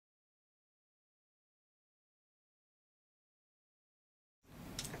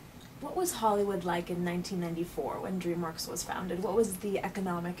What was Hollywood like in 1994 when DreamWorks was founded? What was the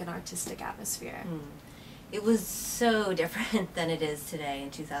economic and artistic atmosphere? It was so different than it is today in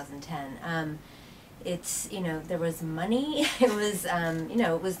 2010. It's, there was money. It was,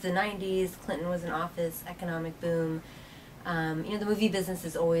 it was the 90s. Clinton was in office, economic boom. The movie business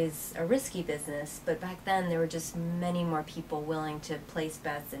is always a risky business, but back then there were just many more people willing to place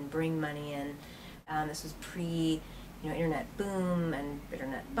bets and bring money in. This was pre, internet boom and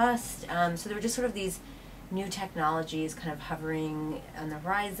internet bust. So there were just sort of these new technologies kind of hovering on the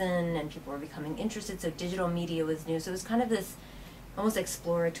horizon, and people were becoming interested. So digital media was new. So it was kind of this almost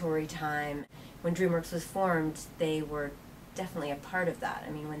exploratory time. When DreamWorks was formed, they were definitely a part of that.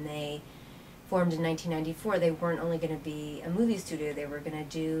 I mean, when they formed in 1994, they weren't only going to be a movie studio, they were going to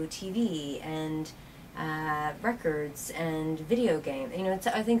do TV and records and video games.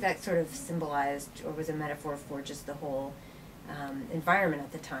 I think that sort of symbolized or was a metaphor for just the whole environment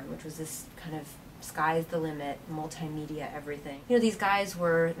at the time, which was this kind of sky's the limit, multimedia, everything. These guys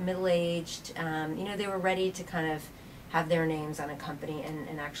were middle-aged, they were ready to kind of have their names on a company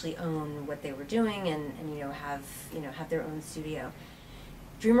and actually own what they were doing and have their own studio.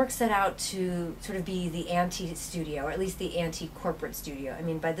 DreamWorks set out to sort of be the anti-studio, or at least the anti-corporate studio. I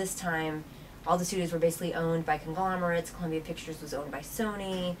mean, by this time, all the studios were basically owned by conglomerates. Columbia Pictures was owned by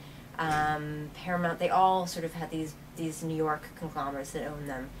Sony, Paramount. They all sort of had these New York conglomerates that owned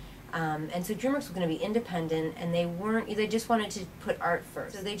them. And so DreamWorks was going to be independent, and they just wanted to put art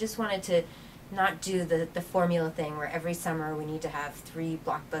first. So they just wanted to not do the formula thing where every summer we need to have 3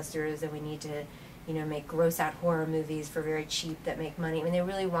 blockbusters and we need to make gross-out horror movies for very cheap that make money. I mean, they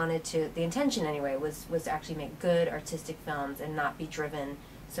really wanted to, the intention anyway, was to actually make good artistic films and not be driven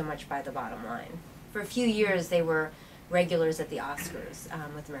so much by the bottom line. For a few years, they were regulars at the Oscars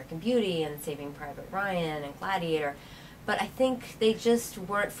with American Beauty and Saving Private Ryan and Gladiator. But I think they just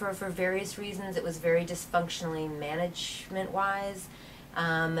weren't, for various reasons. It was very dysfunctionally management-wise.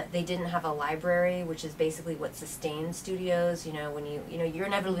 They didn't have a library, which is basically what sustains studios. When you're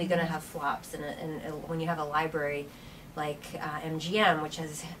inevitably going to have flops, and when you have a library like MGM, which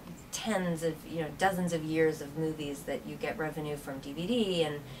has tens of, dozens of years of movies that you get revenue from DVD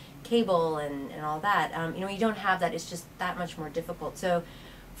and cable and all that. When you don't have that, it's just that much more difficult. So,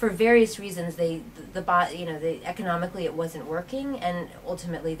 for various reasons, economically it wasn't working, and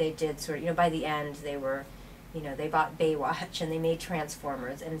ultimately they did sort of, by the end they were. They bought Baywatch and they made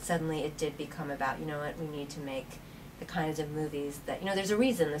Transformers, and suddenly it did become about, we need to make the kinds of movies that, there's a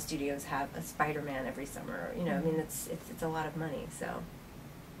reason the studios have a Spider-Man every summer, I mean, it's a lot of money, so.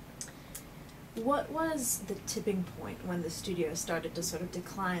 What was the tipping point when the studio started to sort of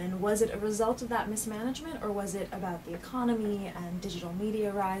decline, and was it a result of that mismanagement, or was it about the economy and digital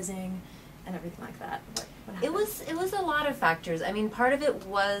media rising and everything like that? What It was a lot of factors. I mean, part of it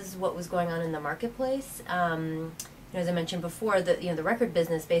was what was going on in the marketplace. As I mentioned before, the record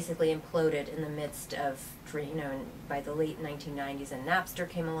business basically imploded in the midst of, by the late 1990s, and Napster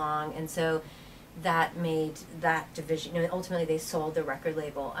came along, and so that made that division. Ultimately they sold the record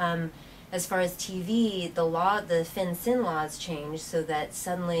label. As far as TV, the Fin-Sin laws changed so that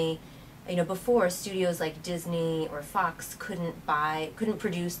suddenly, before, studios like Disney or Fox couldn't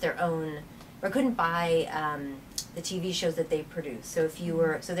produce their own, or couldn't buy the TV shows that they produce. So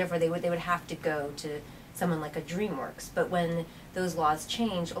therefore they would have to go to someone like a DreamWorks. But when those laws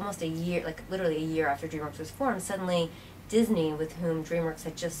changed, almost a year, like literally a year after DreamWorks was formed, suddenly Disney, with whom DreamWorks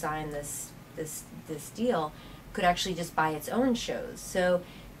had just signed this deal, could actually just buy its own shows. So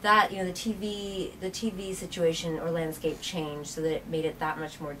that, the TV situation or landscape changed so that it made it that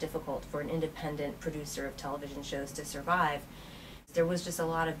much more difficult for an independent producer of television shows to survive. There was just a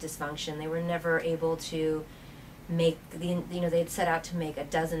lot of dysfunction. They were never able to make they had set out to make a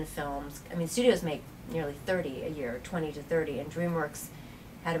dozen films. I mean, studios make nearly 30 a year, 20 to 30, and DreamWorks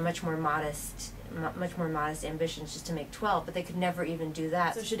had a much more modest ambitions, just to make 12, but they could never even do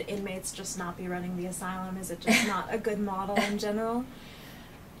that. So should inmates just not be running the asylum? Is it just not a good model in general?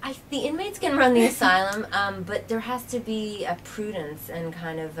 The inmates can run the asylum, but there has to be a prudence and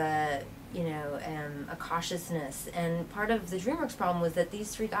kind of a cautiousness. And part of the DreamWorks problem was that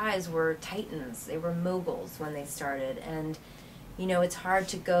these 3 guys were titans. They were moguls when they started. And, it's hard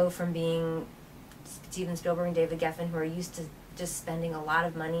to go from being Steven Spielberg and David Geffen, who are used to just spending a lot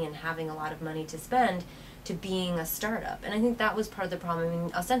of money and having a lot of money to spend, to being a startup. And I think that was part of the problem. I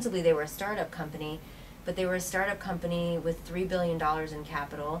mean, ostensibly they were a startup company, but they were a startup company with $3 billion in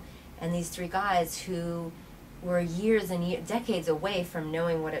capital, and these 3 guys who were years and decades away from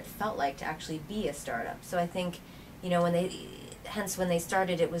knowing what it felt like to actually be a startup. So I think, when they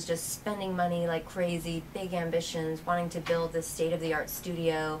started, it was just spending money like crazy, big ambitions, wanting to build this state-of-the-art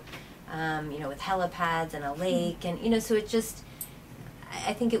studio, you know, with helipads and a lake, and, you know, so it just,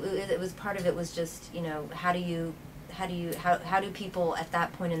 I think it was part of it was just, you know, how do people at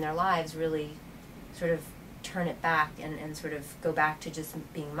that point in their lives really sort of turn it back and sort of go back to just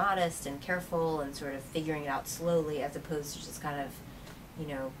being modest and careful and sort of figuring it out slowly, as opposed to just kind of, you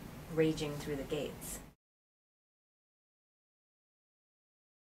know, raging through the gates.